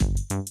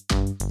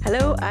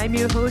Hello, I'm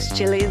your host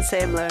Gillian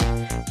Semler.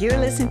 You're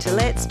listening to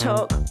Let's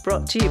Talk,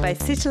 brought to you by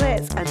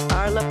CityLets and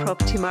Arla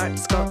Property Mart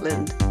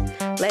Scotland.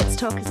 Let's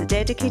Talk is a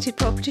dedicated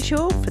property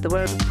show for the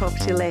world of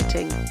property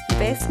letting,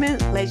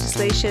 investment,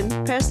 legislation,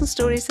 personal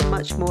stories and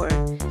much more.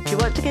 If you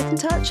want to get in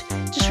touch,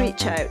 just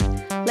reach out.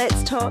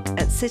 Let's talk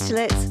at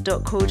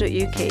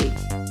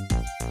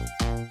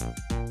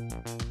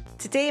citylets.co.uk.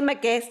 Today my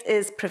guest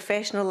is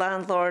professional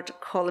landlord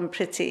Colin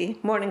Pretty.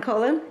 Morning,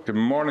 Colin. Good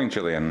morning,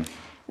 Gillian.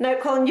 Now,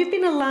 Colin, you've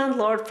been a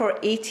landlord for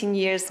 18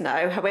 years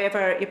now.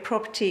 However, your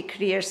property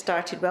career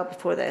started well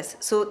before this.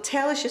 So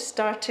tell us your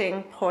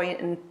starting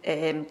point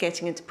in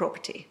getting into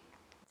property.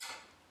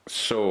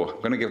 So, I'm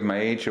going to give my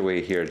age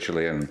away here,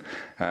 Gillian.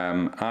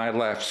 I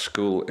left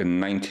school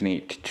in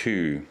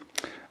 1982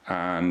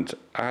 and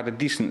I had a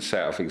decent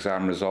set of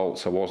exam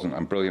results. I wasn't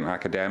a brilliant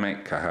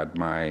academic. I had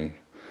my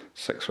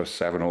 6 or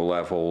 7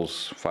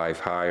 O-levels, 5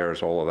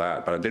 hires, all of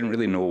that, but I didn't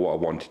really know what I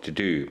wanted to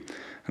do.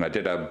 And I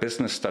did a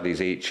business studies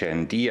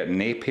HND at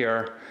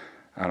Napier,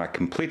 and I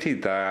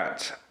completed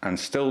that and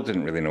still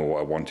didn't really know what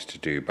I wanted to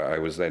do. But I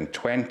was then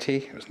 20,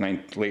 it was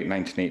late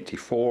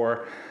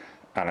 1984,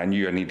 and I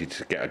knew I needed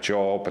to get a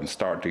job and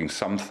start doing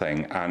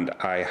something. And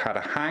I had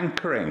a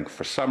hankering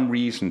for some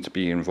reason to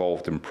be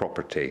involved in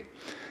property.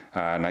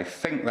 And I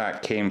think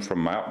that came from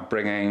my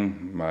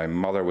upbringing. My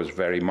mother was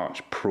very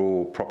much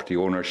pro property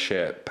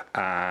ownership,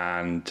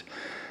 and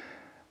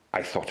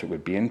I thought it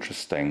would be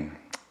interesting.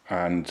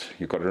 And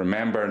you've got to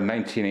remember,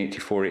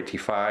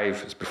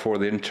 1984-85, it's before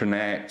the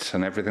internet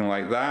and everything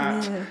like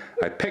that. Yeah.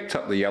 I picked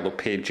up the Yellow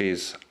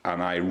Pages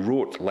and I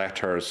wrote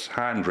letters,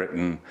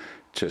 handwritten,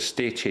 to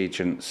estate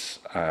agents,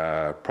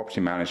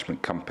 property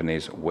management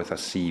companies with a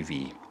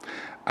CV.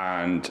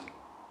 And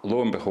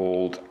lo and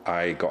behold,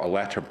 I got a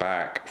letter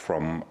back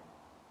from,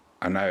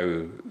 and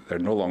now they're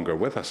no longer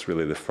with us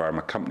really, the firm,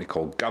 a company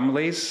called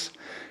Gumleys.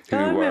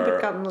 I remember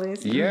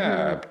Gumleys.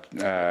 Yeah,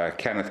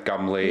 Kenneth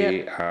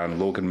Gumley and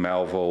Logan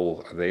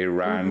Melville, they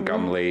ran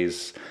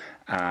Gumleys.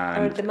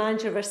 And the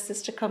manager of our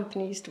sister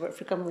company used to work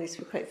for Gumleys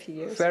for quite a few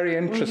years. Very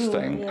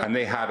interesting. Yeah. And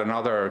they had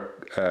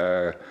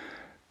another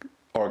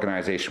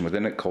organisation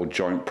within it called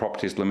Joint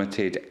Properties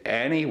Limited.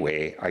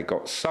 Anyway, I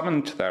got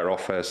summoned to their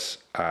office,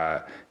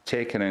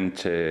 taken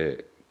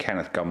into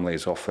Kenneth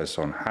Gumley's office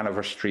on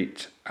Hanover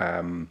Street,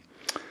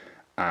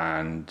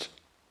 and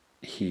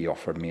he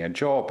offered me a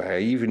job. I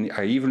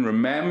even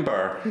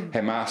remember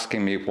him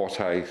asking me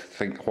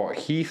what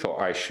he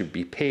thought I should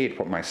be paid,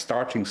 what my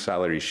starting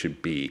salary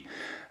should be.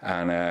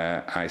 And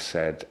I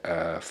said,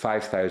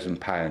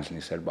 £5,000. And he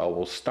said, well,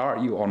 we'll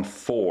start you on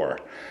 4.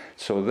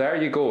 So there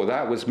you go.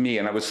 That was me.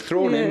 And I was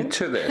thrown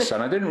into this.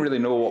 And I didn't really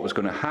know what was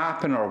going to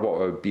happen or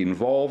what I would be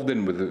involved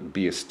in. Would it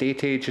be a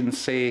estate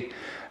agency?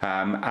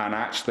 And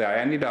actually, I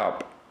ended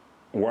up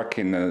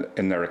working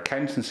in their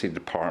accountancy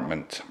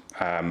department,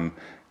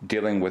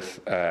 dealing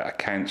with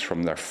accounts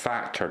from their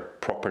factored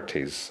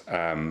properties.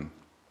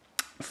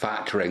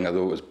 Factoring,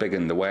 although it was big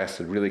in the West,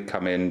 had really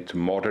come into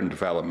modern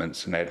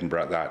developments in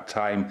Edinburgh at that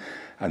time,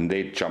 and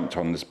they jumped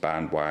on this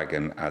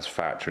bandwagon as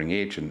factoring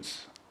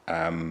agents.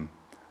 And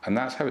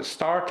that's how it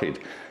started.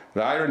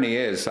 The irony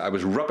is I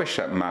was rubbish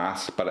at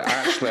maths, but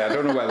actually I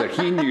don't know whether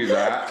he knew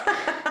that,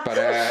 but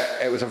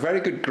it was a very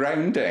good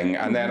grounding.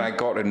 And then I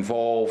got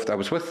involved. I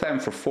was with them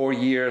for 4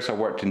 years. I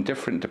worked in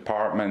different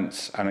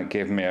departments, and it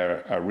gave me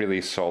a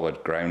really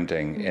solid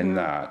grounding in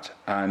that.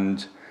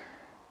 And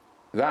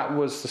that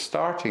was the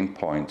starting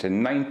point.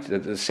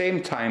 At the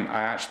same time,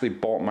 I actually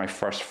bought my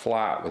first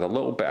flat with a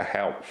little bit of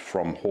help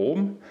from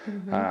home.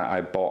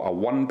 I bought a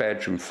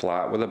 1-bedroom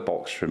flat with a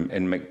box room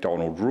in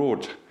McDonald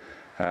Road.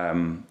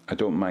 I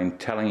don't mind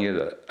telling you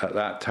that at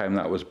that time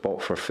that was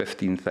bought for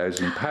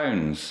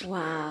 £15,000.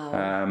 Wow.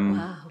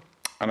 Wow.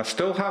 And I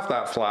still have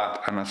that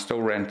flat and I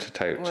still rent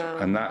it out. Wow.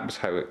 And that was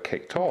how it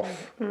kicked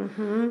off.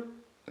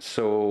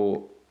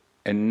 So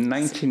in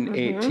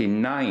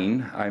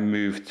 1989, I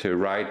moved to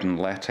Ryden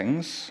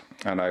Lettings,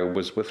 and I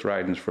was with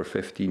Rydens for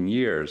 15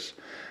 years.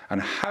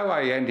 And how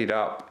I ended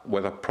up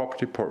with a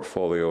property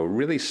portfolio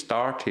really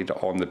started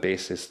on the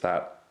basis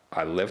that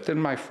I lived in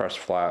my first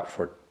flat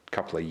for a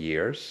couple of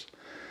years.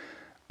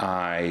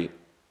 I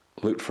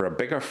looked for a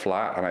bigger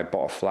flat, and I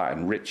bought a flat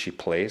in Ritchie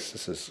Place.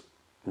 This is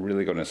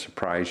really going to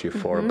surprise you,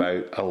 for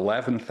about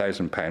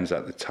 £11,000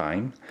 at the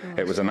time.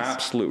 It was an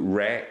absolute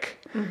wreck.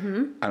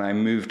 And I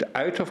moved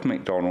out of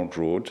McDonald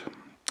Road,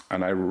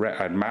 and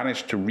I'd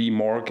managed to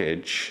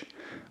remortgage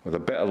with a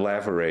bit of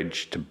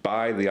leverage to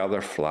buy the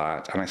other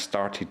flat, and I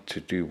started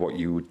to do what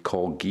you would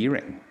call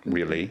gearing,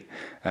 really.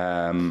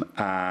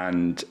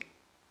 And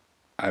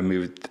I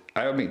moved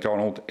out of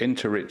McDonald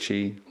into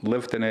Ritchie,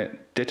 lived in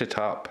it, did it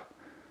up.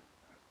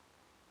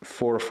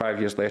 4 or 5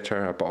 years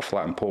later, I bought a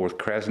flat in Polwarth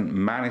Crescent,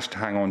 managed to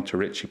hang on to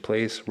Ritchie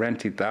Place,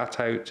 rented that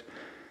out,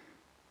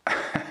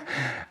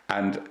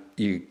 and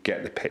you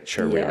get the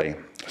picture, really.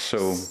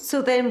 So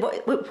then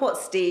what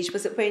stage?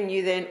 Was it when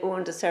you then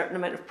owned a certain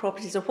amount of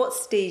properties, or what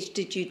stage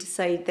did you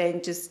decide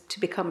then just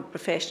to become a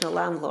professional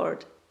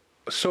landlord?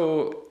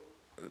 So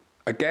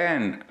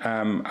again,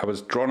 I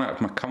was drawn out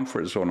of my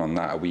comfort zone on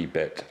that a wee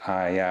bit.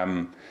 I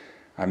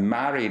I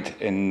married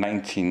in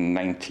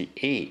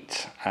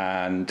 1998,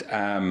 and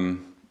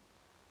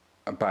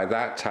by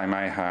that time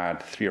I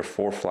had 3 or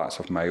 4 flats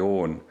of my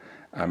own,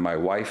 and my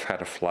wife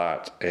had a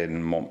flat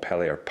in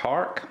Montpelier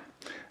Park,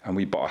 and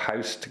we bought a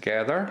house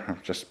together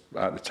just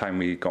at the time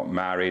we got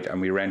married,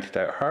 and we rented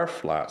out her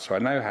flat. So I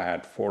now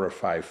had 4 or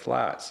 5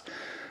 flats.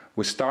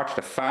 We started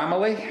a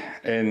family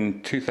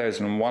in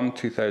 2001,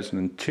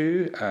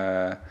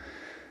 2002.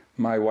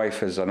 My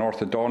wife is an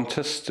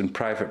orthodontist in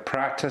private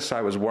practice.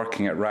 I was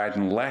working at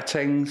Ryden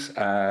Lettings.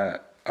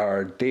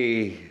 Our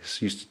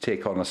days used to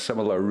take on a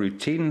similar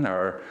routine.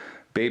 Our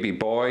baby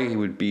boy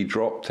would be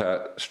dropped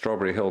at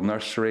Strawberry Hill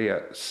Nursery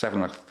at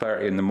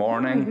 7:30 in the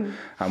morning,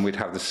 and we'd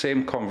have the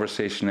same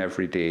conversation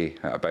every day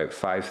at about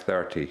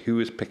 5:30.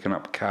 Who is picking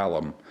up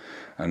Callum?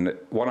 And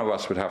one of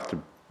us would have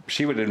to,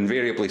 she would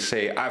invariably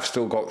say, I've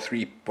still got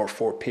 3 or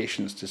 4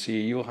 patients to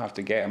see, you'll have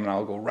to get him. And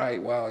I'll go,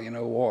 right, well, you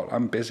know what,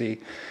 I'm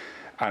busy.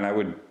 And I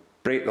would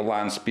break the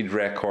land speed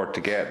record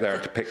to get there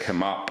to pick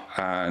him up.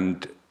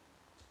 And,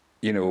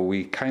 you know,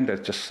 we kind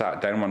of just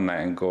sat down one night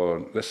and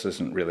go, this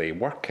isn't really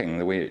working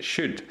the way it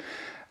should.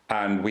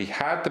 And we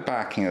had the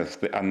backing of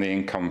and the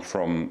income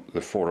from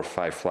the 4 or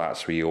 5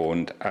 flats we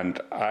owned. And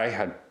I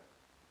had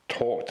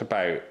talked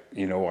about,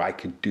 you know, I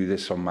could do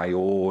this on my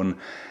own.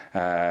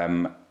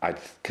 I'd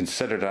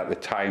considered at the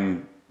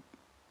time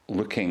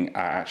looking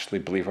at, actually,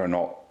 believe it or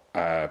not,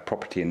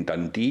 property in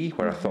Dundee,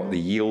 where I thought the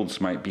yields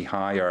might be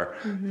higher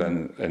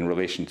than in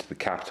relation to the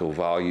capital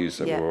values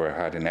that we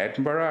had in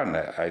Edinburgh. And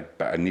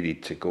but I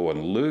needed to go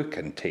and look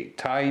and take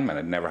time, and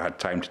I'd never had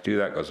time to do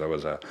that because I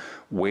was a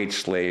wage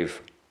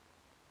slave.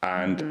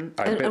 And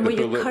I bit the bullet. And were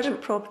your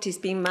current properties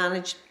being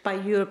managed by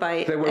you or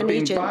by they were an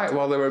being agent?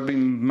 They were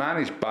being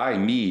managed by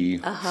me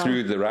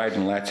through the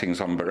Ryden Lettings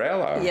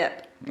umbrella.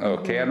 Yep.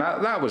 Okay, and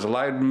that was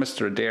allowed.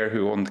 Mr. Adair,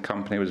 who owned the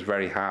company, was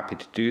very happy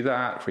to do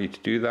that, for you to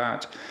do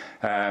that.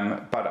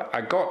 But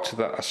I got to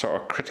that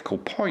sort of critical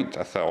point,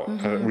 I thought,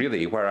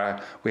 really,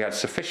 where we had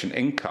sufficient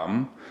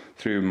income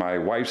through my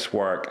wife's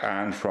work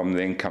and from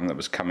the income that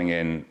was coming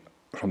in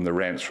from the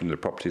rents from the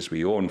properties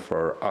we own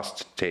for us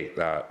to take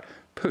that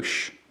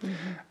push.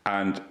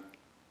 And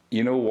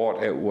you know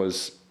what, I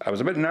was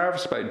a bit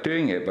nervous about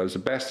doing it, but it was the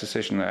best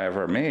decision I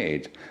ever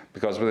made,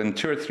 because within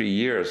 2 or 3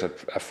 years I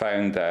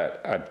found that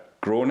I'd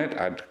grown it.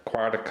 I'd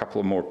acquired a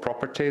couple of more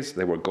properties.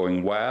 They were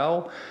going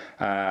well.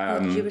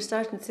 You were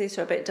starting to say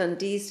so about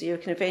Dundee, so you were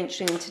kind of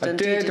venturing into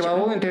Dundee.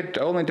 I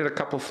only did a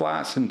couple of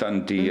flats in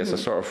Dundee as a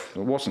sort of,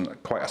 it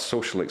wasn't quite a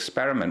social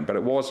experiment, but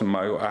it was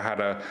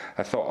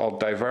I thought I'll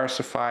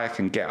diversify, I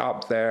can get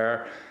up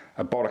there.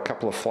 I bought a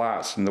couple of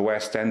flats in the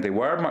West End. They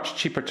were much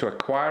cheaper to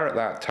acquire at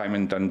that time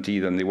in Dundee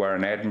than they were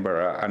in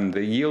Edinburgh, and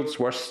the yields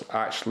were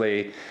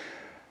actually,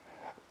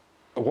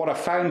 what I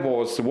found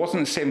was there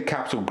wasn't the same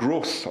capital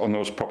growth on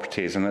those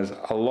properties, and there's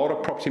a lot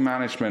of property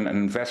management and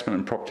investment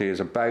in property is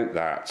about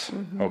that.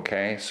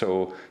 Okay,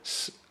 so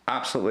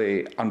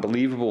absolutely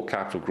unbelievable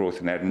capital growth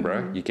in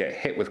Edinburgh. You get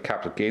hit with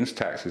capital gains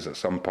taxes at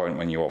some point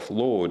when you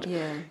offload.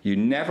 You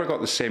never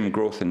got the same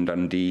growth in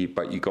Dundee,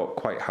 but you got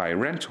quite high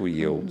rental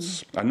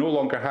yields. I no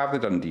longer have the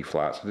Dundee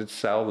flats. I did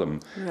sell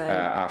them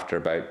after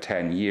about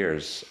 10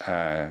 years,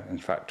 in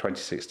fact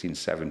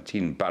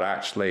 2016-17, but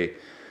actually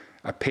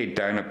I paid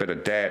down a bit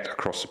of debt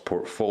across the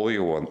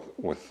portfolio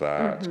with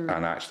that,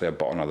 and actually I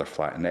bought another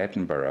flat in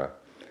Edinburgh.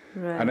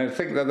 And I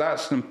think that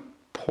that's an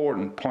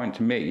important point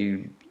to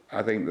make.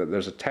 I think that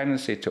there's a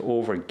tendency to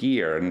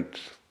overgear, and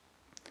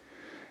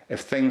if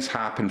things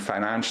happen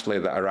financially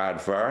that are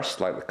adverse,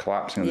 like the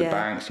collapsing of the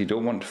banks, you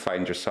don't want to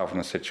find yourself in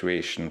a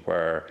situation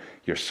where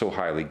you're so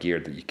highly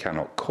geared that you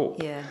cannot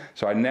cope.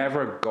 So I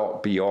never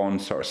got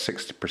beyond sort of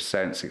 60%,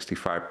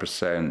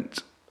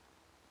 65%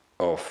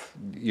 of,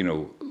 you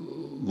know,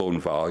 loan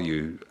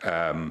value,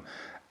 and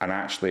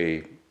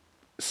actually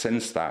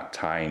since that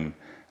time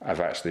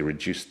I've actually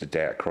reduced the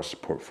debt across the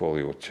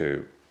portfolio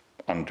to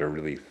under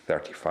really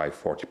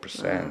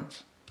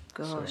 35-40%.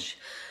 Gosh.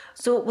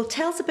 So, well,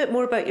 tell us a bit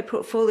more about your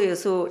portfolio.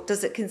 So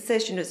does it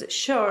consist, you know, is it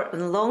short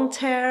and long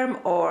term,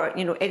 or,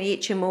 you know, any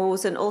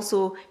HMOs, and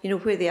also, you know,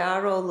 where they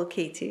are all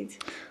located?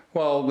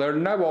 Well, they're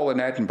now all in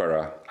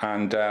Edinburgh,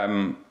 and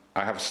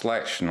I have a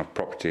selection of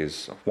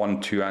properties, 1,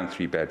 2 and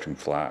 3 bedroom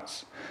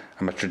flats.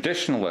 I'm a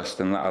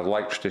traditionalist in that I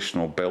like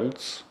traditional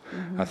builds.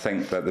 I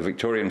think that the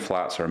Victorian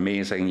flats are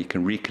amazing. You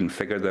can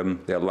reconfigure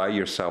them. They allow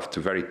yourself to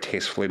very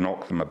tastefully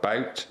knock them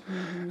about,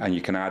 and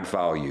you can add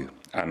value.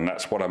 And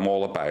that's what I'm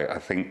all about. I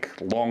think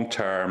long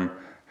term,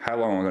 how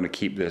long am I going to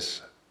keep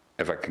this?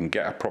 If I can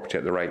get a property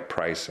at the right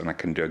price and I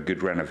can do a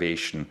good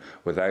renovation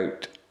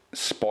without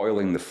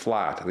spoiling the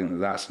flat, I think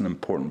that's an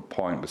important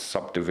point with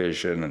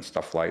subdivision and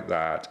stuff like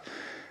that.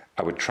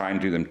 I would try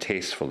and do them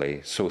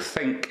tastefully. So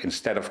think,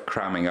 instead of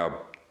cramming a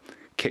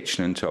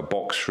kitchen into a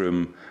box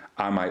room,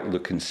 I might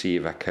look and see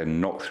if I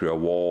can knock through a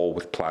wall,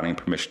 with planning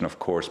permission, of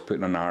course, put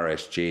in an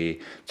RSJ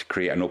to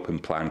create an open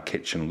plan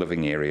kitchen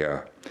living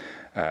area,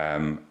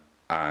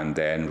 and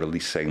then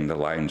releasing the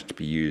lounge to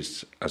be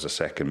used as a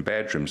second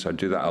bedroom. So I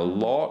do that a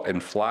lot in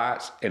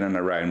flats in and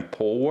around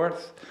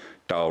Polwarth,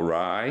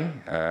 Dalry,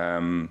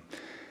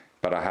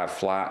 But I have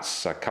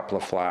flats, a couple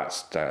of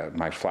flats,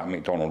 my flat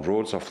McDonald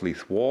Roads off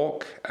Leith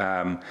Walk.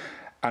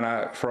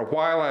 For a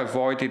while, I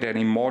avoided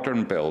any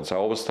modern builds. I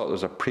always thought there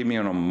was a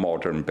premium on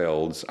modern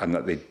builds and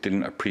that they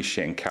didn't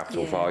appreciate in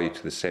capital value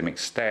to the same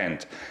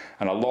extent.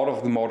 And a lot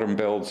of the modern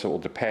builds, it will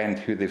depend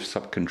who they've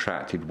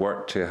subcontracted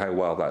work to, how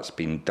well that's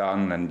been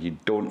done, and you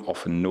don't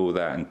often know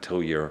that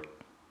until you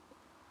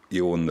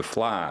own the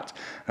flat.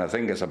 And I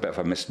think it's a bit of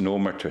a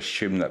misnomer to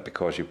assume that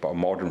because you've got a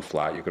modern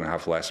flat, you're going to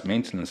have less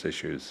maintenance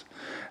issues.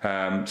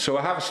 So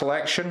I have a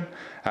selection,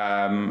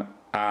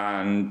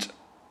 and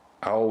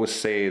I always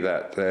say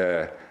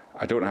that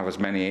I don't have as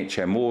many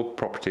HMO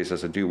properties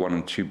as I do 1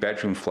 and 2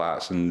 bedroom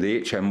flats, and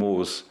the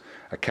HMOs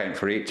account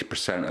for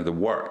 80% of the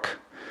work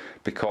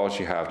because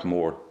you have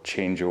more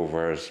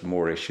changeovers,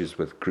 more issues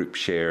with group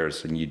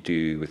shares than you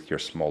do with your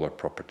smaller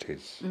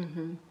properties.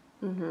 Mm-hmm.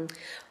 Mm-hmm.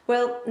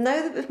 Well,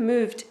 now that we've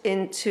moved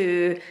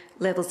into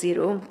level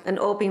 0 and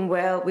all being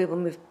well, we will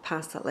move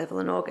past that level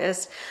in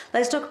August.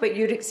 Let's talk about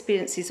your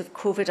experiences of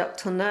COVID up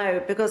till now,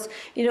 because,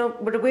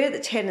 we're aware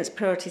that tenants'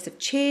 priorities have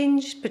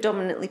changed.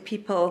 Predominantly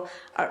people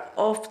are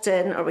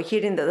often, or we're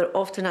hearing that they're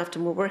often after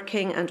more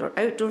working and or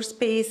outdoor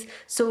space.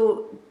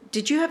 So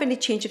did you have any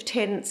change of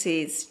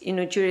tenancies,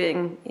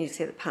 during,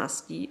 say, the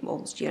past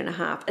almost year and a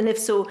half? And if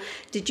so,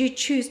 did you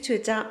choose to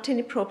adapt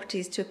any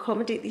properties to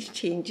accommodate these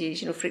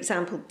changes? For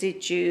example,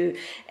 did you,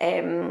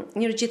 do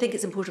you think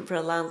it's important for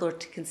a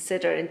landlord to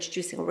consider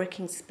introducing a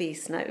working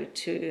space now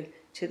to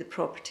the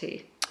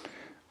property?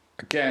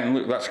 Again,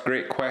 look, that's a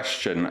great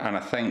question. And I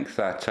think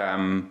that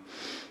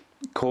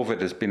COVID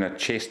has been a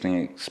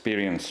chastening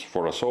experience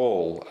for us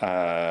all.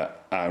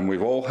 And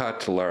we've all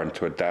had to learn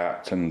to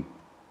adapt and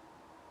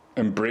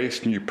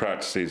embrace new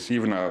practices,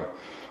 even an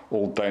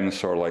old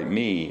dinosaur like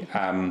me.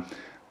 I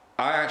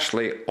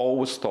actually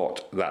always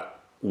thought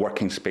that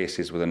working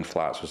spaces within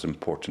flats was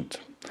important.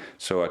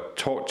 So I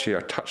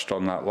touched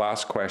on that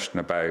last question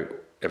about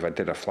if I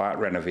did a flat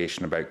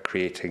renovation, about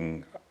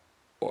creating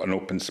an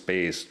open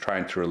space,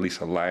 trying to release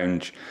a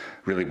lounge,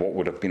 really what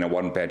would have been a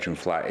 1-bedroom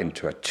flat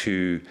into a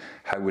 2.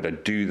 How would I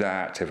do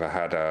that if I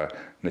had an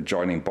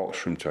adjoining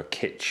box room to a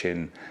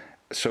kitchen?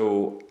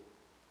 So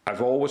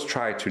I've always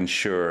tried to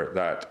ensure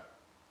that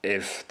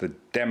if the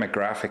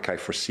demographic I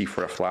foresee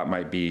for a flat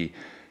might be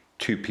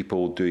 2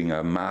 people doing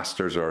a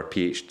master's or a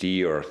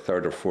PhD or a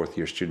 3rd or 4th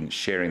year student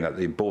sharing, that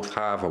they both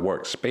have a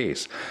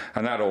workspace.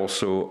 And that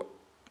also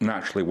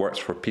naturally works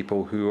for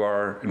people who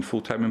are in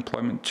full-time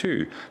employment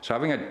too. So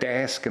having a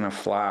desk in a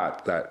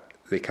flat that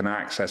they can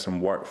access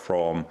and work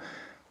from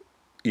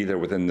either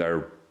within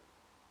their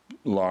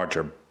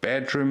larger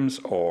bedrooms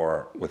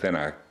or within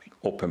a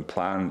open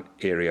plan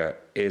area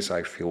is,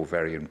 I feel,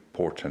 very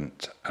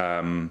important.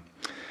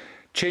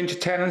 Change of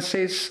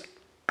tenancies?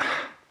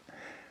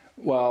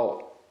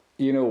 Well,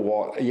 you know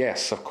what?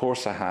 Yes, of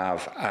course I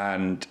have.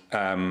 And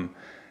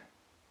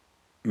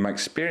my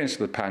experience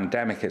with the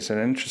pandemic, it's an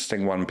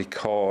interesting one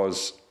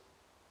because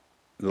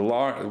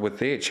with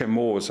the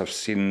HMOs, I've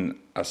seen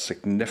a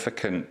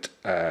significant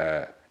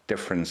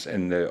difference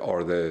in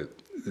the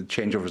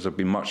changeovers have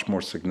been much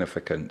more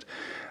significant.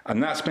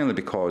 And that's mainly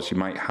because you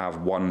might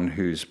have one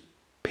whose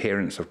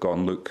parents have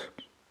gone, look,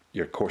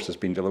 your course has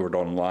been delivered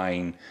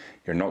online,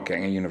 you're not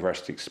getting a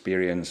university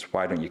experience,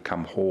 why don't you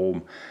come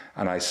home?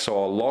 And I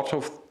saw a lot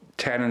of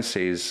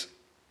tenancies,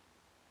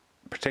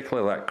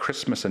 particularly at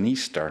Christmas and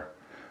Easter,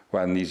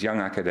 when these young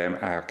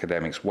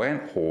academics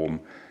went home,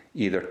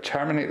 either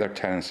terminate their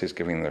tenancies,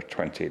 giving their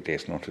 28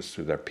 days notice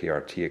through their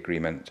PRT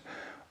agreement,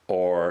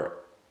 or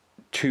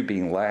 2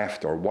 being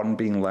left, or 1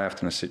 being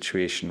left in a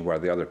situation where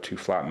the other 2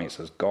 flatmates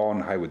has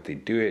gone. How would they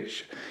do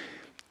it?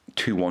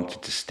 2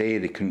 wanted to stay,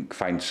 they couldn't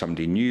find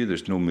somebody new,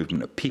 there's no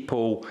movement of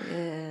people.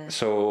 Yeah.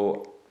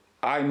 So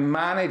I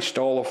managed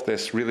all of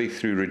this really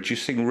through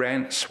reducing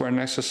rents where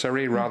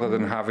necessary, rather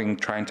than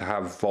trying to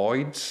have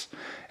voids.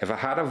 If I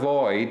had a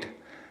void,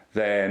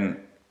 then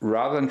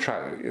rather than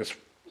it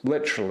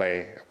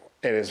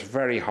is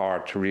very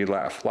hard to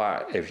relet a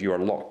flat if you are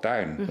locked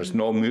down. There's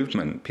no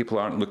movement. People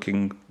aren't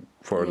looking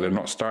they're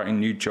not starting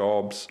new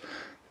jobs,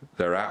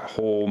 they're at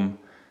home.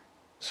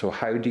 So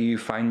how do you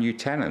find new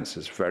tenants?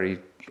 It's very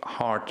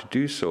hard to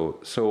do so.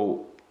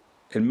 So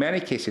in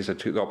many cases, I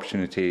took the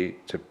opportunity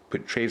to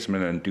put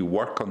tradesmen and do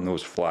work on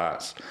those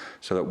flats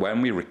so that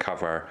when we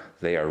recover,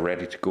 they are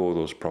ready to go,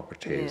 those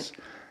properties.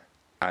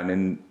 Yeah. And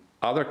in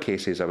other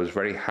cases, I was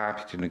very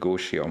happy to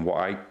negotiate on what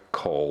I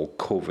call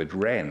COVID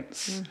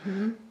rents.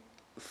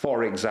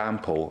 For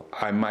example,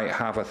 I might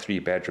have a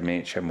 3-bedroom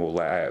HMO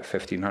let out at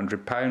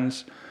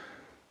 £1,500.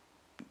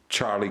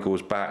 Charlie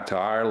goes back to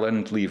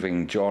Ireland,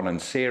 leaving John and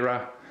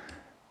Sarah,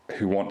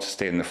 who want to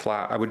stay in the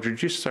flat. I would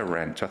reduce their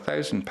rent to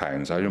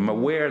 £1,000. I'm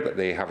aware that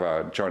they have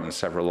a joint and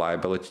several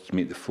liability to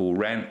meet the full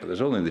rent, but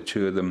there's only the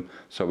 2 of them,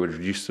 so I would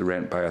reduce the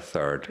rent by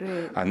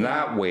 1/3. And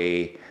that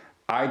way,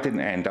 I didn't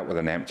end up with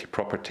an empty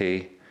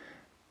property.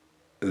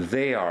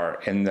 They are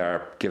in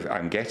there,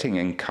 I'm getting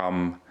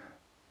income,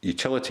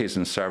 utilities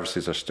and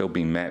services are still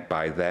being met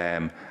by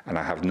them, and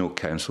I have no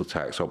council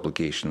tax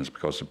obligations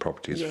because the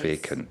property is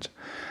vacant.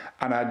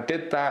 And I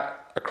did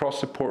that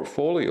across the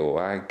portfolio.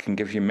 I can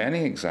give you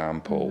many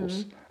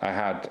examples. I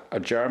had a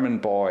German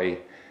boy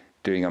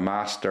doing a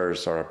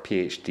master's or a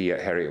PhD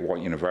at Heriot-Watt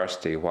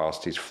University,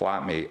 whilst his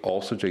flatmate,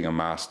 also doing a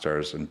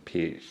master's and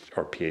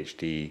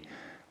PhD,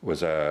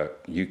 was a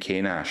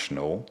UK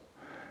national.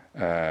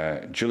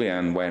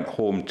 Julian went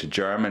home to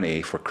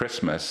Germany for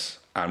Christmas,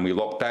 and we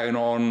locked down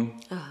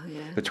on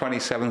the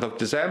 27th of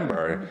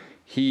December.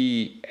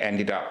 He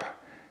ended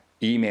up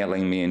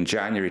emailing me in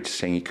January to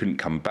saying he couldn't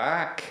come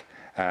back.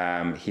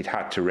 He'd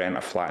had to rent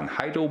a flat in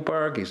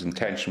Heidelberg. His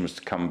intention was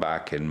to come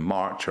back in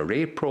March or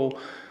April.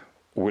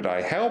 Would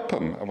I help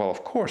him? Well,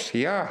 of course,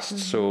 he asked.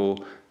 So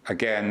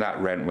again, that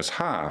rent was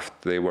halved.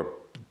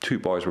 Two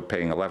boys were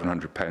paying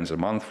 £1,100 a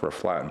month for a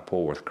flat in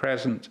Polwarth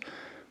Crescent.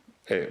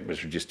 It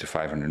was reduced to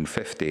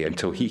 550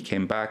 until he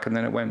came back, and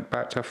then it went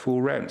back to a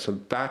full rent. So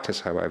that is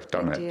how I've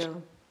done it.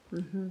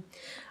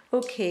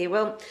 Okay,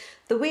 well,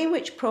 the way in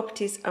which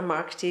properties are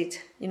marketed,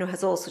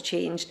 has also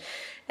changed.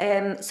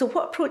 So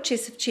what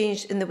approaches have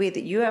changed in the way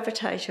that you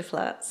advertise your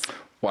flats?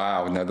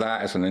 Wow, now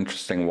that is an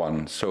interesting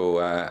one. So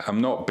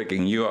I'm not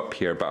bigging you up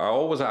here, but I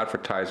always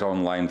advertise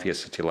online via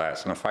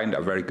CityLets, and I find it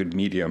a very good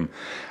medium,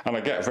 and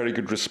I get a very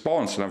good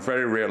response, and I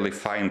very rarely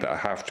find that I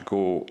have to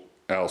go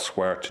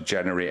elsewhere to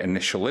generate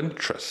initial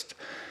interest.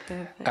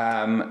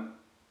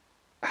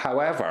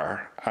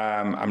 However,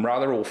 I'm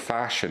rather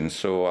old-fashioned,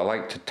 so I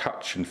like to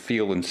touch and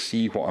feel and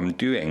see what I'm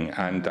doing,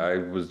 and I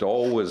was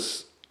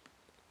always,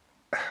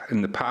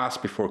 in the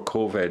past before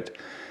COVID,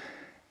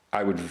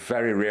 I would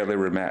very rarely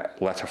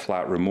let a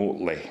flat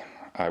remotely.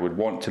 I would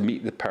want to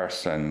meet the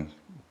person,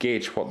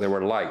 gauge what they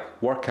were like,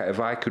 work out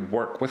if I could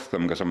work with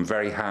them, because I'm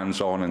very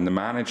hands-on in the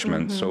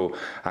management. So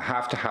I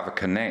have to have a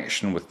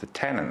connection with the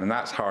tenant, and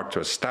that's hard to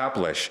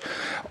establish.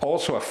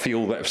 Also, I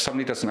feel that if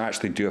somebody doesn't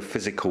actually do a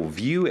physical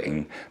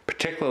viewing,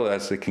 particularly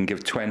as they can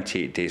give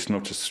 28 days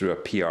notice through a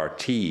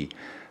PRT,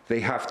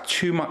 they have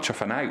too much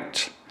of an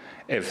out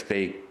if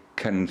they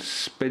can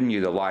spin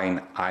you the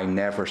line, I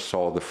never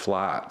saw the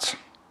flat.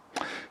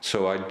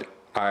 So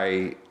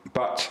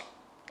but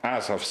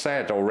as I've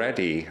said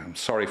already, I'm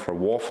sorry for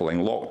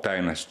waffling,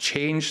 lockdown has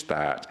changed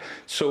that.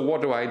 So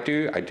what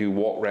do? I do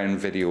walk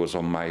round videos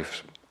on my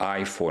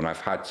iPhone.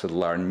 I've had to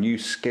learn new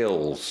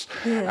skills.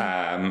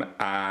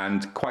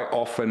 And quite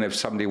often if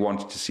somebody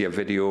wanted to see a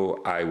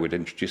video, I would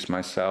introduce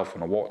myself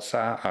on a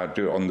WhatsApp. I'd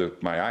do it on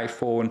my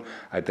iPhone.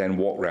 I'd then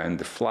walk around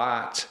the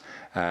flat.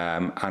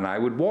 And I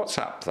would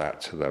WhatsApp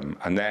that to them.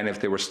 And then if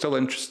they were still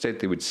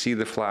interested, they would see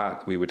the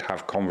flat, we would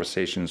have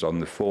conversations on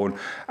the phone.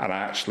 And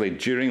actually,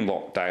 during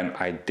lockdown,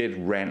 I did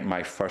rent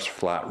my first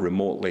flat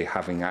remotely,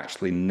 having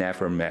actually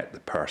never met the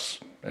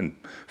person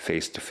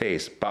face to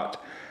face. But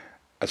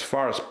as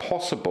far as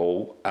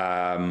possible,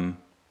 I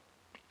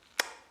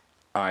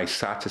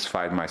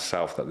satisfied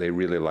myself that they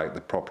really liked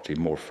the property.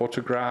 More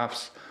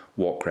photographs,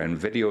 walk around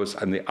videos.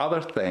 And the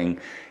other thing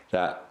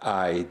that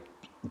I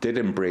did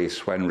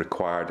embrace when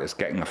required is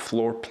getting a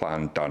floor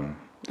plan done.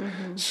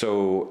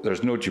 So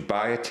there's no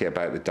dubiety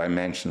about the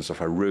dimensions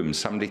of a room.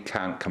 Somebody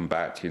can't come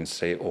back to you and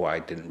say, oh, I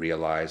didn't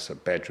realize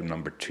that bedroom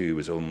number 2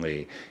 was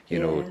only,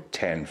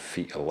 10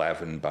 feet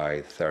 11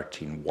 by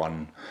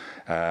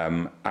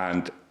 13.1.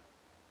 And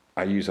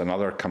I use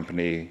another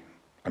company,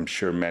 I'm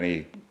sure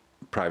many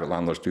private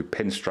landlords do,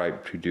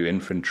 Pinstripe, who do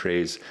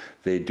inventories.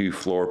 They do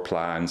floor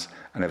plans,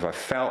 and if I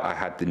felt I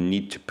had the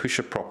need to push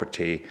a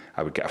property,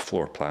 I would get a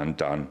floor plan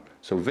done.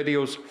 So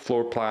videos,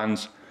 floor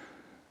plans,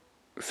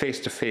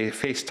 face-to-face,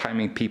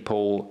 FaceTiming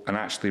people, and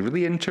actually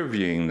really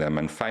interviewing them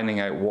and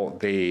finding out what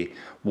they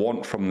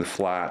want from the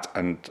flat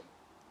and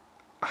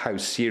how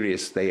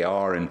serious they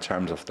are in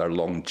terms of their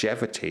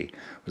longevity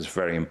was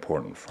very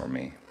important for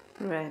me.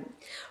 Right.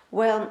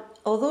 Well,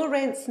 although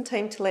rents and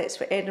time to lets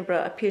for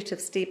Edinburgh appear to have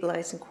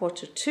stabilised in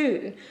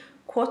Q2,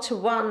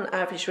 Q1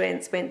 average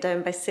rents went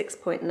down by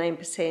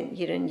 6.9%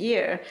 year on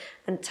year,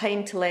 and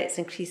time to lets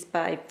increased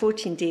by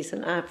 14 days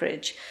on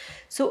average.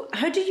 So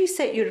how do you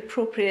set your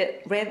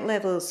appropriate rent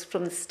levels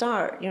from the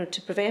start,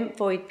 to prevent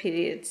void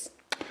periods?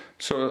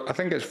 So I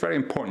think it's very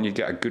important you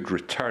get a good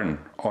return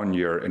on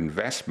your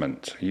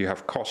investment. You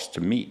have costs to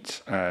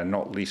meet,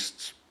 not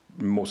least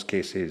in most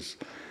cases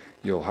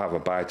you'll have a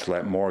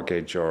buy-to-let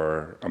mortgage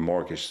or a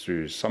mortgage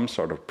through some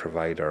sort of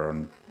provider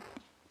on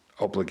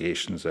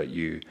obligations that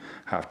you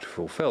have to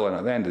fulfill. And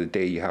at the end of the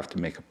day, you have to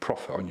make a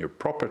profit on your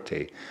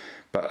property.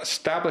 But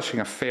establishing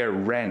a fair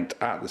rent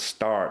at the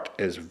start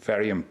is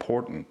very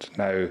important.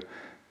 Now,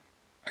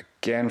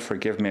 again,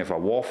 forgive me if I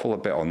waffle a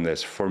bit on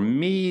this. For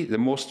me, the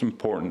most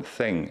important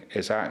thing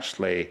is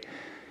actually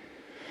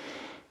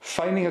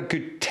finding a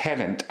good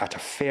tenant at a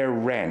fair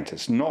rent.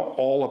 It's not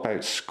all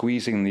about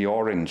squeezing the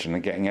orange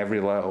and getting every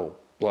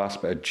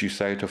last bit of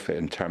juice out of it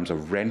in terms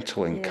of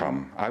rental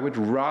income. I would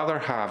rather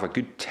have a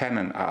good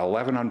tenant at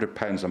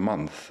 £1,100 a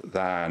month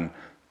than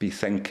be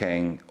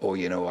thinking,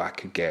 I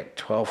could get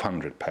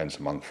 £1,200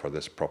 a month for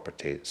this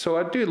property. So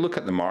I do look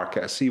at the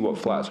market, I see what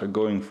flats are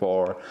going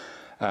for.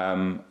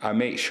 I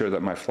make sure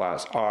that my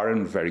flats are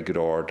in very good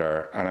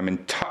order, and I'm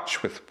in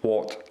touch with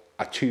what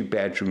a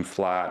 2-bedroom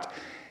flat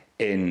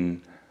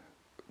in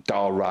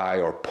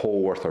Dalry or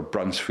Polwarth or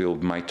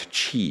Brunsfield might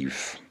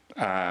achieve.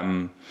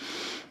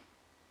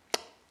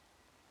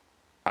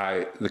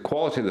 The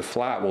quality of the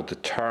flat will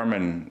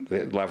determine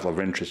the level of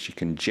interest you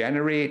can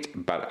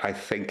generate, but I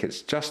think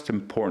it's just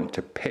important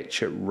to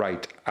pitch it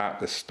right at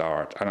the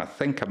start, and I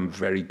think I'm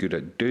very good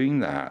at doing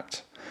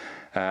that.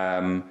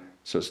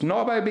 So it's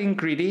not about being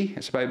greedy,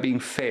 it's about being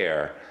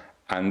fair,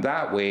 and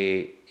that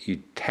way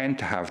you tend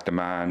to have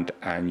demand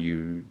and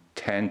you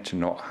tend to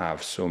not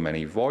have so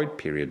many void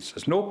periods.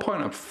 There's no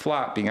point of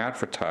flat being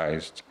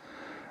advertised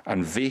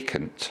and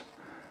vacant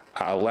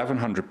at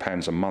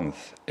 £1,100 a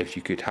month if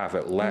you could have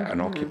it let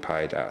and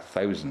occupied at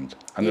 £1,000.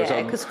 And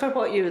yeah, because for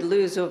what you would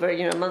lose over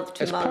a month,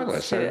 2 months,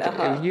 pointless.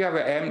 If you have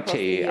it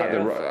empty,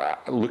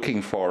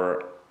 looking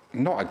for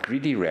not a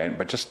greedy rent,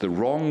 but just the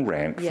wrong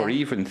rent for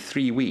even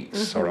 3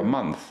 weeks or a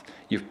month,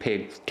 you've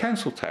paid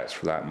council tax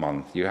for that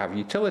month. You have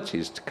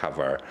utilities to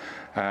cover,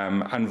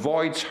 and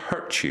voids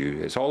hurt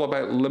you. It's all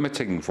about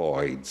limiting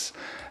voids.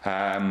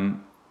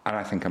 And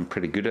I think I'm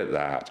pretty good at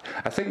that.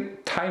 I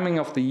think timing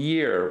of the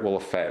year will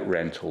affect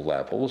rental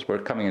levels. We're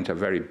coming into a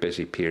very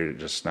busy period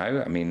just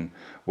now. I mean,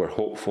 we're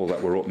hopeful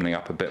that we're opening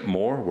up a bit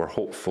more. We're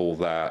hopeful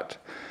that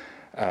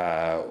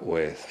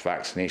with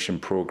vaccination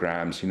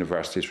programs,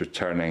 universities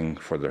returning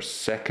for their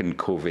second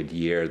COVID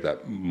year,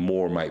 that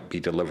more might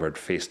be delivered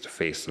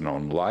face-to-face than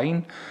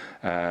online.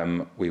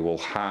 We will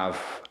have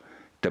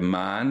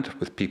demand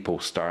with people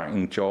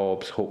starting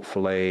jobs,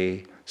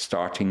 hopefully,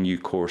 starting new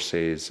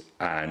courses,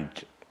 and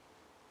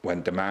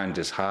when demand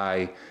is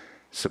high,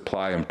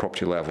 supply and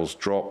property levels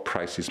drop,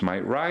 prices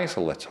might rise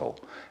a little.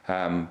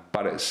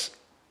 But it's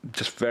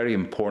just very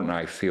important,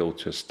 I feel,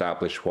 to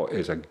establish what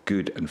is a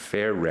good and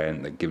fair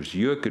rent that gives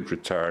you a good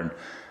return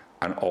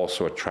and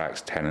also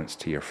attracts tenants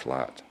to your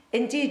flat.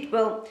 Indeed.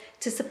 Well,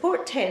 to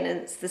support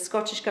tenants, the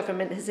Scottish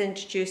Government has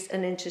introduced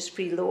an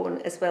interest-free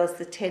loan as well as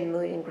the 10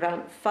 million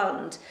grant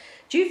fund.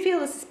 Do you feel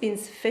this has been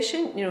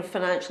sufficient,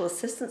 financial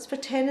assistance for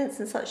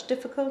tenants in such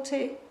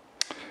difficulty?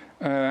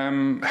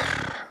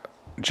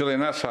 Gillian,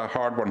 that's a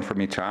hard one for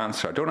me to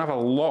answer. I don't have a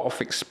lot of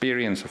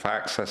experience of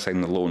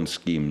accessing the loan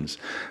schemes,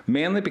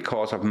 mainly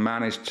because I've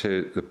managed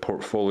the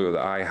portfolio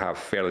that I have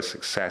fairly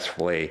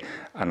successfully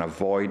and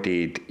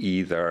avoided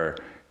either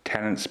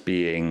flats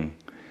being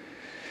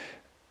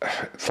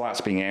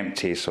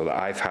empty so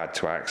that I've had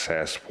to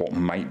access what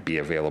might be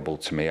available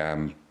to me.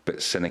 I'm a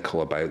bit cynical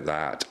about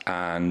that.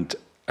 And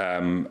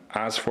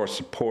as for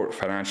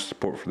financial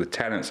support for the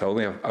tenants,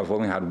 I've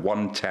only had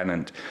one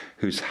tenant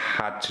who's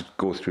had to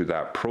go through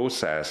that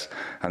process,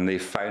 and they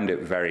found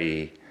it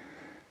very,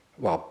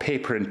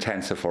 paper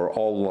intensive or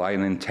all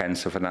line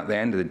intensive. And at the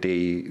end of the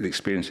day, the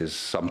experience is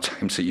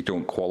sometimes that you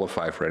don't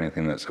qualify for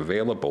anything that's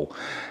available.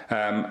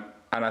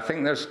 And I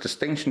think there's a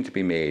distinction to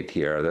be made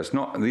here.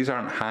 These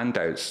aren't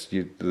handouts.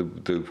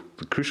 The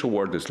crucial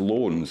word is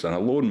loans, and a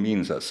loan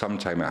means that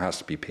sometime it has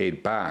to be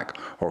paid back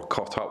or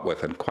caught up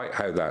with, and quite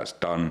how that's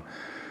done,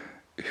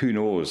 who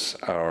knows,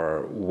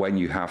 or when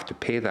you have to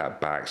pay that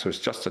back. So it's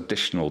just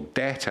additional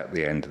debt at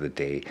the end of the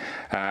day.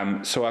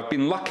 So I've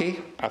been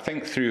lucky, I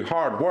think, through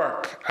hard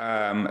work,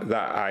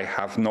 that I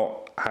have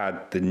not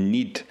had the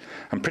need.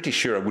 I'm pretty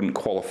sure I wouldn't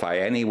qualify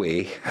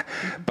anyway,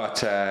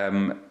 but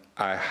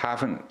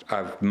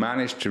I've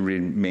managed to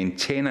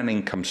maintain an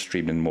income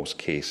stream in most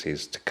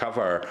cases to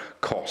cover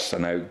costs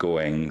and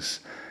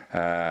outgoings.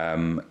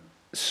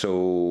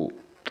 So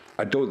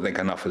I don't think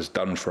enough is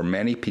done for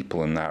many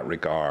people in that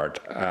regard.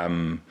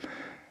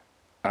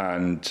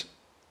 And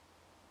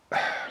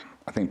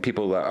I think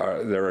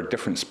there are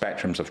different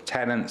spectrums of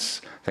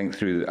tenants. I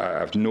think I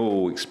have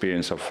no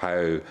experience of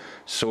how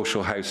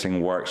social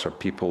housing works, or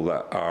people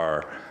that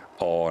are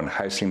on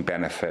housing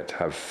benefit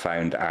have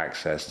found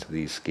access to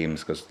these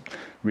schemes, because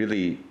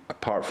really,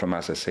 apart from,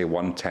 as I say,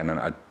 one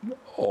tenant,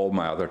 all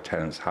my other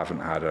tenants haven't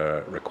had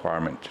a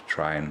requirement to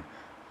try and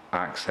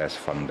access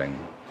funding.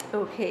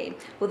 Okay.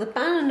 Well, the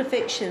ban on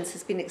evictions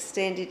has been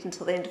extended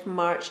until the end of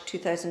March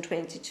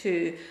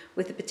 2022,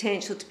 with the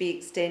potential to be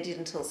extended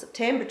until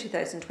September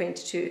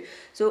 2022.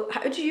 So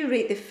how do you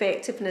rate the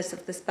effectiveness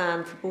of this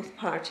ban for both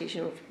parties,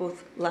 for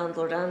both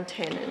landlord and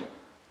tenant?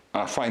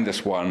 I find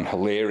this one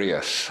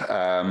hilarious.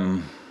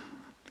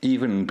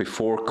 Even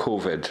before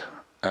COVID,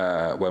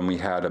 when we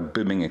had a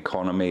booming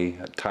economy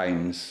at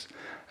times,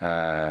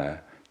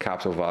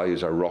 capital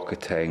values are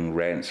rocketing,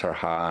 rents are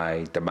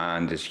high,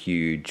 demand is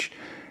huge.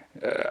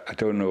 I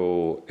don't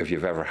know if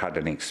you've ever had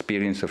an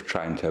experience of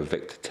trying to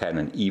evict a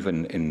tenant,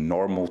 even in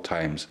normal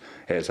times.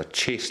 It is a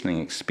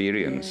chastening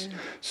experience. Yeah.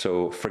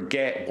 So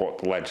forget what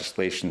the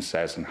legislation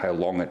says and how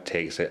long it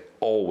takes. It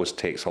always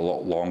takes a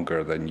lot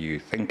longer than you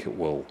think it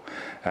will.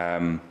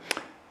 I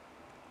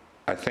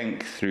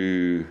think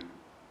I'm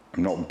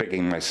not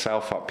bigging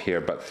myself up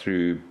here, but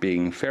through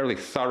being fairly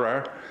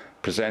thorough,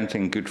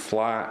 presenting good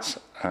flats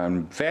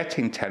and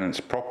vetting tenants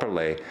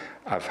properly,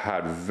 I've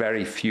had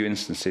very few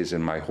instances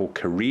in my whole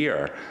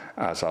career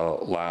as a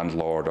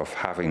landlord of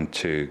having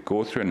to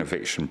go through an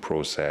eviction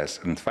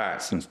process. In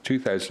fact, since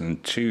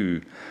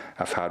 2002,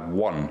 I've had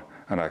one,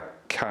 and I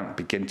can't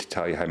begin to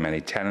tell you how many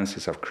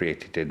tenancies I've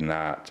created in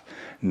that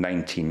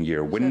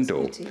 19-year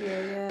window. That's good to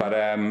hear, yeah.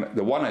 But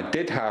the one I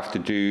did have to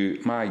do,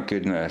 my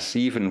goodness,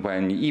 even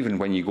when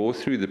you go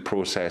through the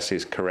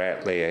processes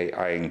correctly,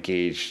 I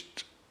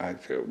engaged.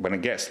 When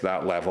it gets to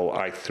that level,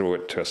 I throw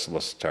it to a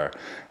solicitor,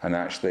 and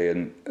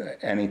actually,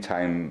 any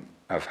time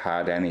I've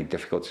had any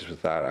difficulties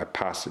with that, I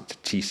pass it to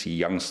TC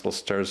Young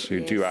solicitors, who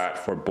do act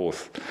for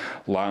both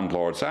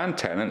landlords and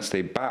tenants.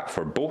 They bat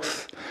for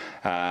both,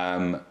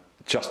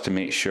 just to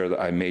make sure that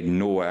I made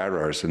no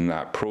errors in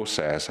that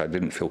process. I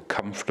didn't feel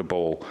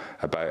comfortable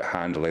about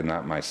handling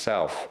that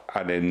myself.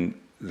 And in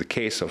the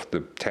case of the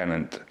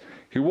tenant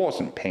who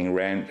wasn't paying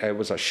rent, it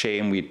was a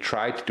shame. We'd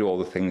tried to do all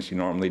the things you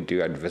normally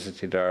do. I'd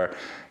visited her,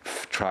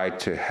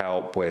 tried to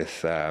help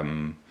with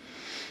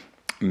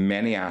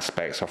many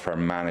aspects of her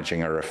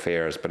managing her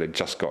affairs, but it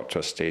just got to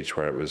a stage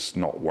where it was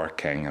not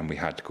working, and we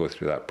had to go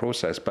through that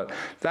process. But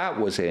that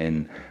was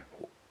in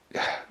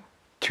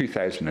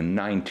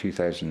 2009,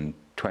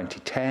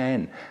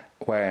 2010,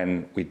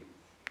 when we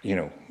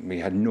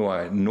had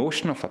no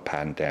notion of a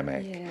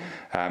pandemic.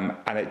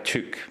 And it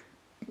took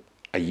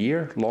a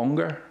year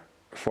longer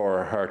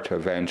for her to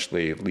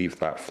eventually leave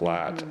that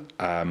flat.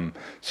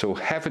 So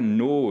heaven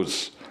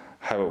knows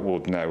how it will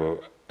now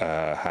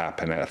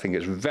happen. I think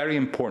it's very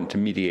important to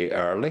mediate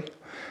early.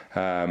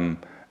 And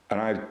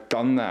I've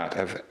done that.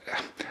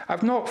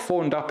 I've not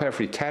phoned up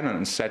every tenant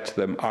and said to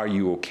them, "Are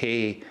you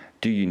okay?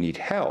 Do you need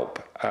help?"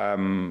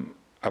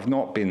 I've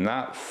not been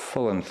that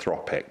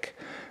philanthropic.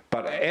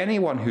 But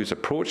anyone who's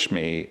approached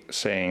me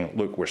saying,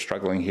 "Look, we're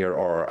struggling here,"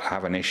 or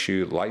have an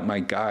issue, like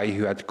my guy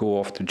who had to go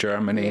off to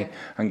Germany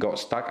and got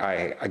stuck.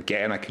 I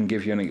can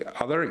give you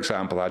another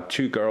example. I had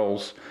two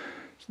girls,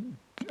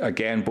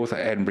 again, both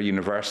at Edinburgh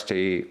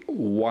University,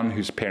 one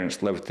whose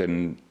parents lived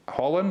in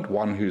Holland,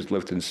 one who's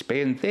lived in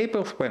Spain. They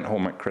both went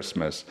home at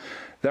Christmas.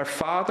 Their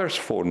fathers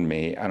phoned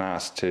me and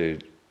asked the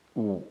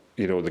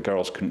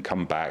girls couldn't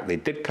come back. They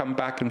did come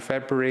back in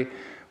February.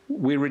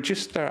 I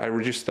reduced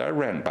their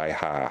rent by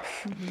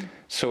half.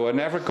 So I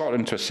never got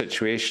into a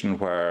situation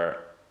where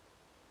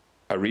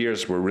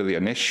arrears were really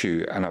an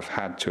issue and I've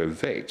had to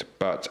evict,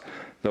 but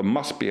there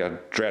must be a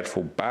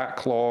dreadful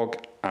backlog,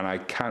 and I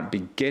can't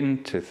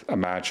begin to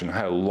imagine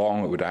how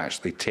long it would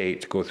actually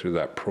take to go through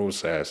that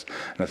process.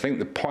 And I think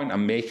the point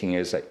I'm making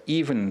is that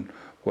even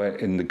when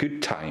in the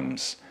good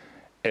times,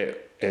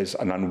 it is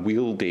an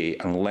unwieldy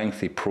and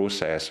lengthy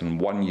process, and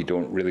one you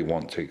don't really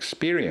want to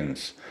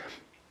experience.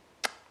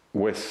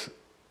 With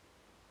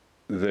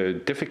the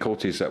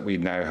difficulties that we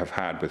now have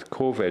had with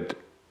COVID,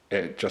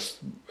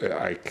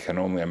 I can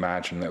only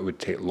imagine that it would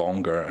take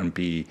longer and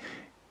be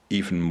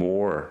even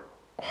more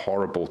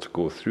horrible to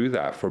go through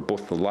that for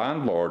both the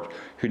landlord,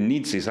 who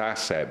needs his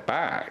asset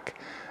back,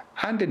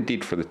 and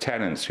indeed for the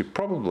tenants, who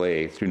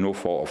probably, through no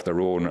fault of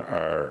their own,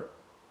 are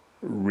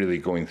really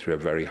going through a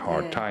very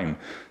hard time.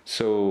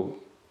 So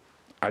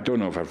I don't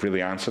know if I've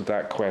really answered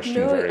that question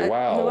very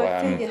well. No,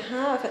 I think you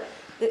have.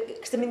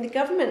 Because the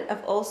government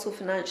have also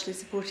financially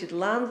supported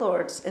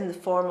landlords in the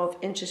form of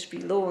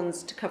interest-free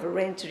loans to cover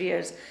rent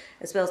arrears,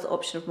 as well as the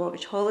option of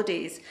mortgage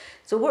holidays.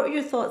 So what are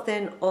your thoughts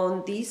then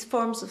on these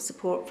forms of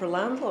support for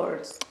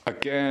landlords?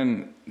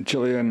 Again,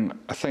 Gillian,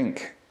 I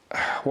think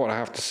what I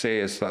have to say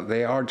is that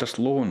they are just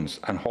loans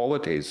and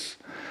holidays.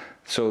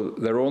 So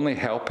they're only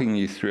helping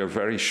you through a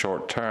very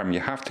short term.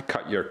 You have to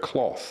cut your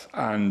cloth,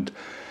 and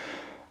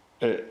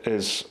it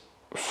is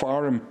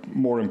far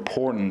more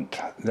important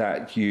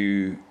that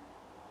you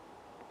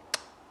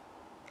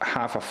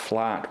have a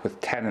flat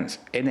with tenants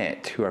in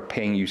it who are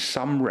paying you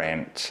some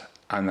rent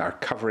and are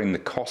covering the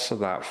costs of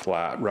that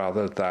flat,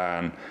 rather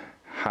than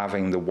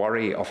having the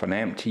worry of an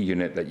empty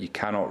unit that you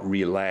cannot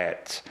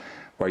re-let,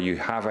 where you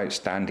have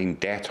outstanding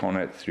debt on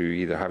it through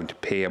either having to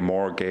pay a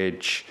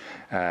mortgage.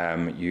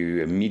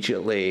 You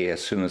immediately,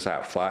 as soon as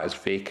that flat is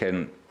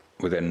vacant,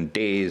 within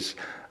days,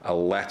 a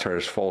letter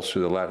falls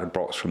through the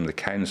letterbox from the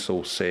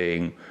council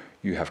saying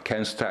you have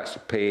council tax to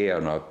pay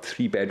on a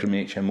 3-bedroom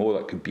HMO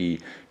that could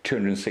be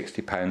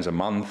 £260 a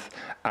month,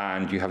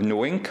 and you have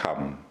no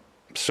income.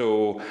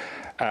 So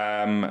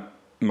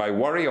my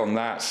worry on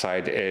that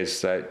side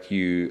is that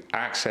you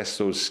access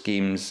those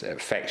schemes, it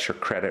affects your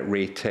credit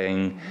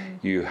rating,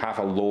 you have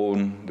a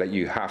loan that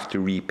you have to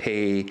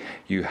repay,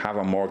 you have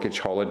a mortgage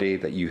holiday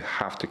that you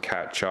have to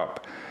catch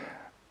up.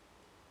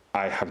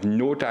 I have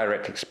no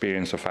direct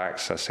experience of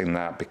accessing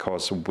that,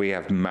 because the way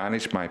I've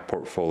managed my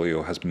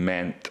portfolio has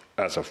meant,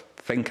 as I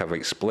think I've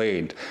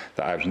explained,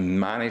 that I've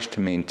managed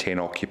to maintain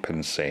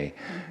occupancy,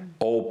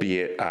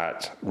 albeit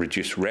at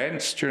reduced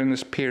rents during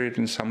this period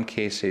in some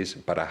cases,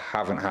 but I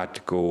haven't had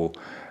to go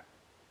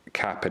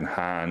cap in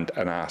hand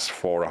and ask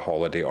for a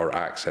holiday or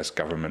access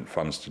government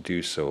funds to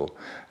do so,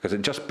 because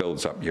it just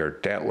builds up your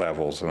debt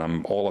levels, and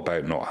I'm all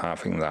about not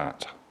having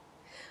that.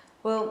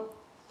 Well,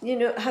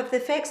 have the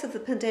effects of the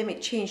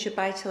pandemic changed your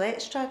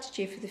buy-to-let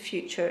strategy for the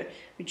future?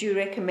 Would you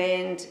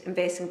recommend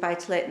investing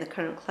buy-to-let in the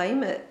current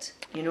climate,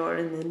 or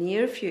in the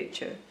near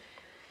future?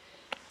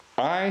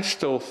 I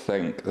still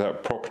think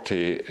that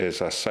property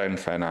is a sound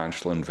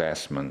financial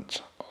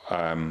investment.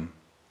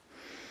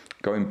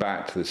 going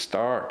back to the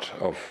start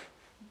of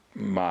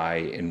my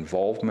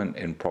involvement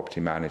in property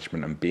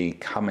management and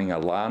becoming a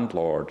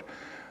landlord,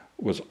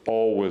 was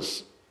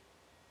always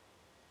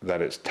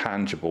that it's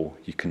tangible,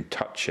 you can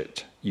touch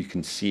it, you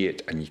can see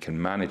it, and you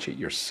can manage it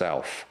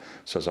yourself.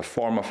 So as a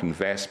form of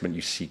investment,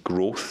 you see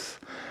growth,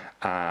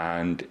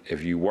 and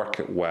if you work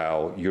it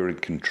well, you're in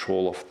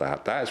control of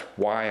that. That is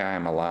why I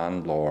am a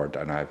landlord,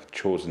 and I've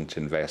chosen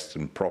to invest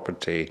in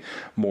property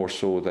more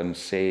so than,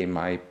 say,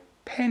 my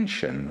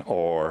pension.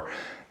 Or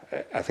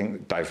I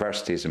think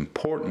diversity is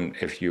important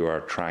if you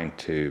are trying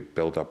to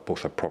build up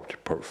both a property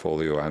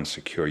portfolio and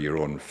secure your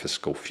own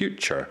fiscal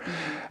future.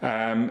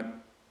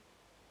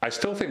 I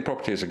still think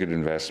property is a good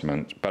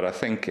investment, but I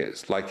think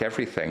it's like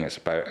everything, it's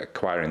about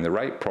acquiring the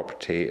right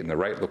property in the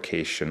right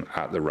location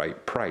at the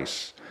right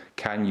price.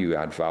 Can you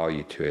add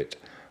value to it?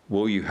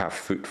 Will you have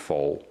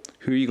footfall?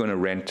 Who are you going to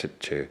rent it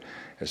to?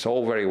 It's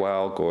all very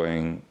well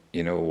going,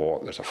 you know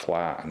what, there's a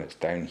flat and it's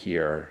down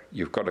here.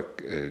 You've got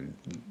to,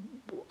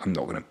 I'm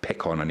not going to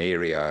pick on an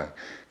area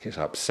in case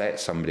I upset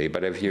somebody,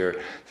 but if you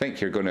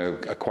think you're going to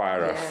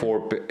acquire a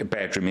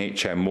 4-bedroom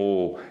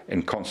HMO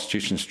in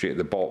Constitution Street at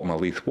the bottom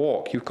of Leith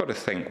Walk, you've got to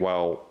think,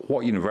 well,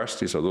 what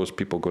universities are those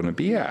people going to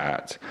be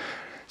at?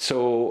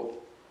 So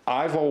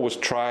I've always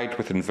tried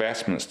with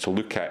investments to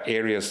look at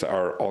areas that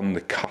are on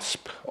the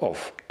cusp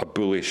of a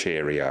bullish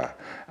area,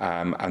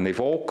 and they've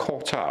all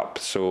caught up.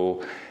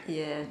 So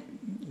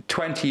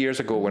 20 years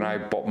ago when I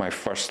bought my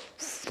first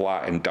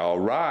flat in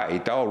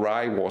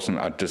Dalry wasn't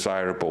a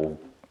desirable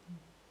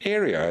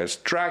area. It's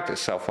dragged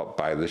itself up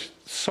by the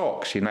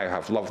socks. You now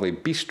have lovely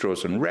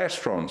bistros and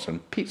restaurants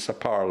and pizza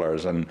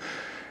parlours, and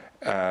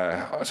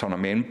it's on a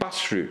main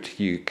bus route.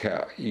 You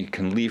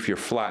can leave your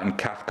flat in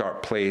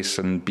Cathcart Place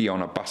and be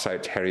on a bus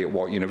out to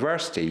Heriot-Watt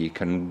University. You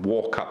can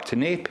walk up to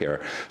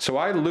Napier. So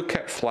I look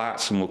at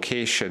flats and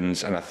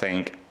locations and I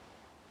think,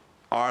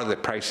 are the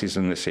prices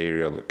in this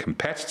area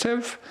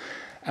competitive?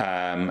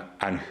 And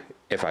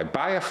if I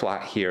buy a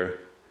flat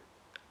here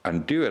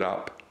and do it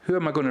up, who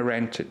am I going to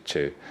rent it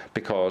to?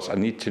 Because I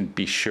need to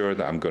be sure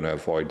that I'm going to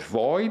avoid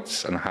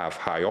voids and have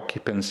high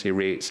occupancy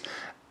rates,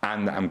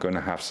 and that I'm going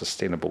to have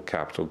sustainable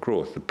capital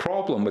growth. The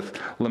problem with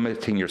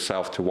limiting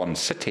yourself to one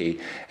city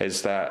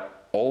is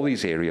that all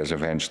these areas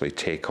eventually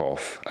take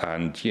off.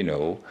 And, you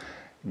know,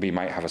 we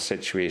might have a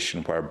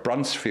situation where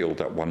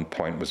Brunsfield at one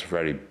point was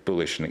very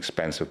bullish and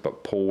expensive,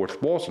 but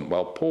Polwarth wasn't.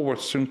 Well,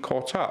 Polwarth soon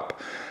caught up.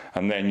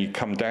 And then you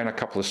come down a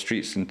couple of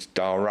streets into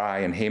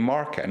Dalry and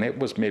Haymarket, and it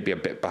was maybe a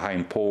bit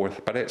behind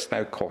Polwarth, but it's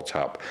now caught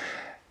up.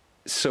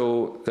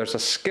 So there's a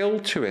skill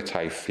to it,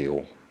 I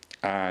feel.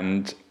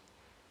 And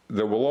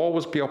there will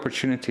always be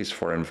opportunities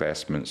for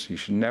investments. You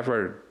should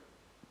never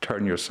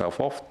turn yourself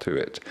off to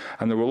it.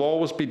 And there will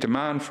always be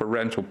demand for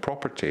rental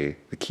property.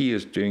 The key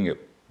is doing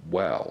it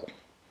well.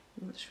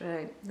 That's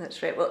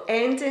right. Well,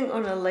 ending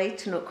on a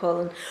lighter note,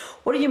 Colin,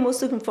 what are you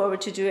most looking forward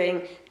to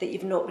doing that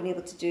you've not been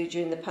able to do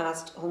during the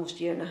past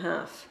almost year and a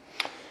half?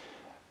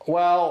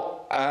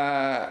 Well,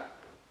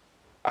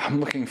 I'm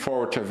looking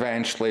forward to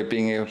eventually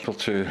being able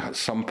to, at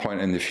some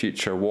point in the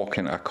future, walk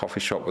into a coffee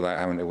shop without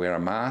having to wear a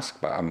mask,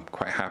 but I'm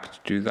quite happy to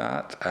do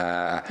that.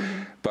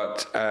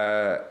 But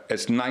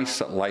it's nice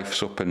that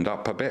life's opened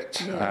up a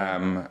bit.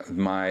 I'm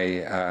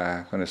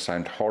going to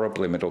sound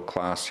horribly middle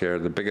class here.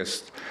 The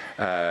biggest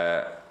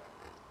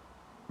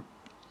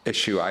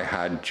issue I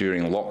had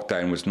during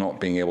lockdown was not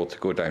being able to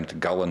go down to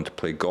Gullen to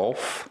play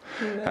golf.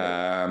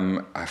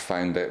 I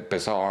found it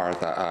bizarre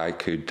that I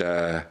could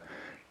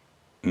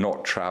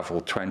not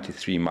travel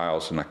 23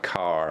 miles in a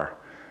car,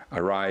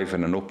 arrive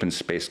in an open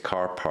space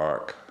car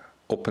park,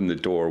 open the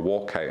door,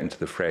 walk out into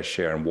the fresh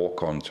air and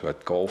walk onto a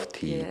golf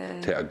tee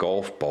to a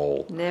golf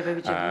ball. Never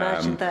would you have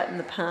imagined that in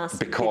the past.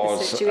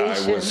 Because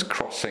I was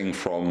crossing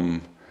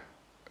from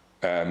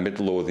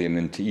Midlothian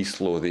into East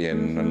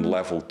Lothian and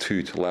level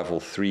 2 to level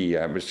 3.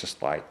 It was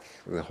just like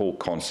the whole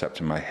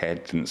concept in my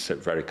head didn't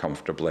sit very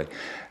comfortably.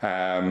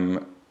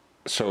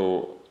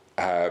 So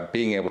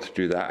being able to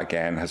do that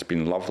again has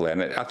been lovely.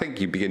 And I think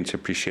you begin to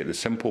appreciate the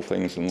simple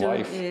things in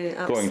life.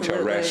 Going to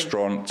a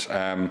restaurant,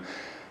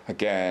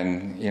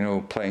 again, you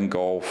know, playing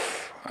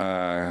golf,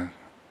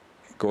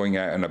 going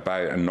out and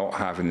about and not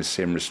having the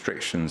same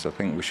restrictions. I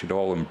think we should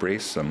all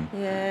embrace them.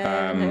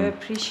 And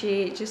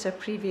appreciate just our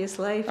previous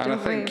life. And I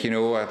think, you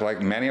know,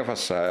 like many of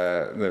us,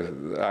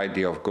 the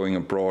idea of going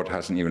abroad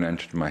hasn't even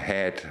entered my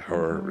head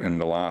or in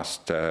the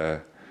last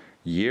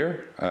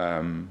year.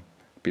 It'd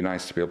be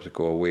nice to be able to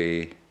go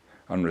away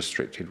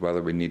unrestricted, whether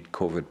we need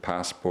COVID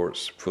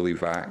passports, fully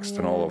vaxxed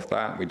and all of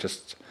that. We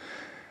just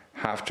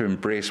have to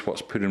embrace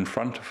what's put in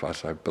front of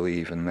us, I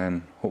believe, and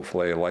then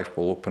hopefully life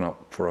will open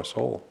up for us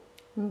all.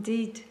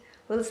 Indeed.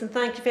 Well, listen,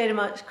 thank you very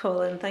much,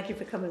 Colin. Thank you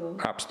for coming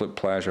on. Absolute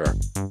pleasure.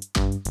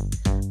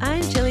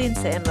 I'm Gillian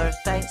Semler.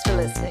 Thanks for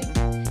listening.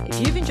 If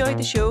you've enjoyed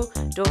the show,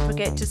 don't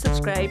forget to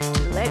subscribe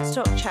to the Let's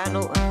Talk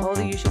channel on all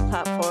the usual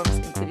platforms,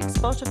 including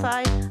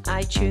Spotify,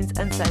 iTunes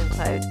and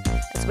SoundCloud,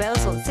 as well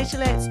as on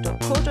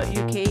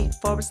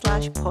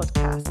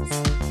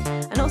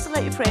citylets.co.uk/podcasts. and also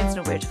let your friends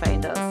know where to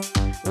find us.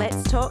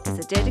 Let's Talk is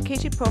a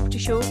dedicated property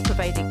show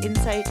providing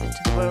insight into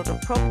the world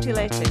of property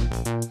letting.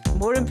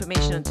 More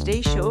information on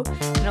today's show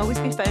can always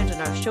be found in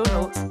our show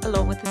notes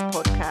along with this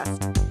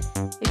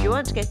podcast. If you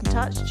want to get in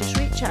touch, just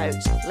reach out.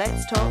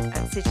 Let's talk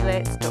at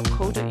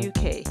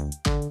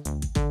citylets.co.uk.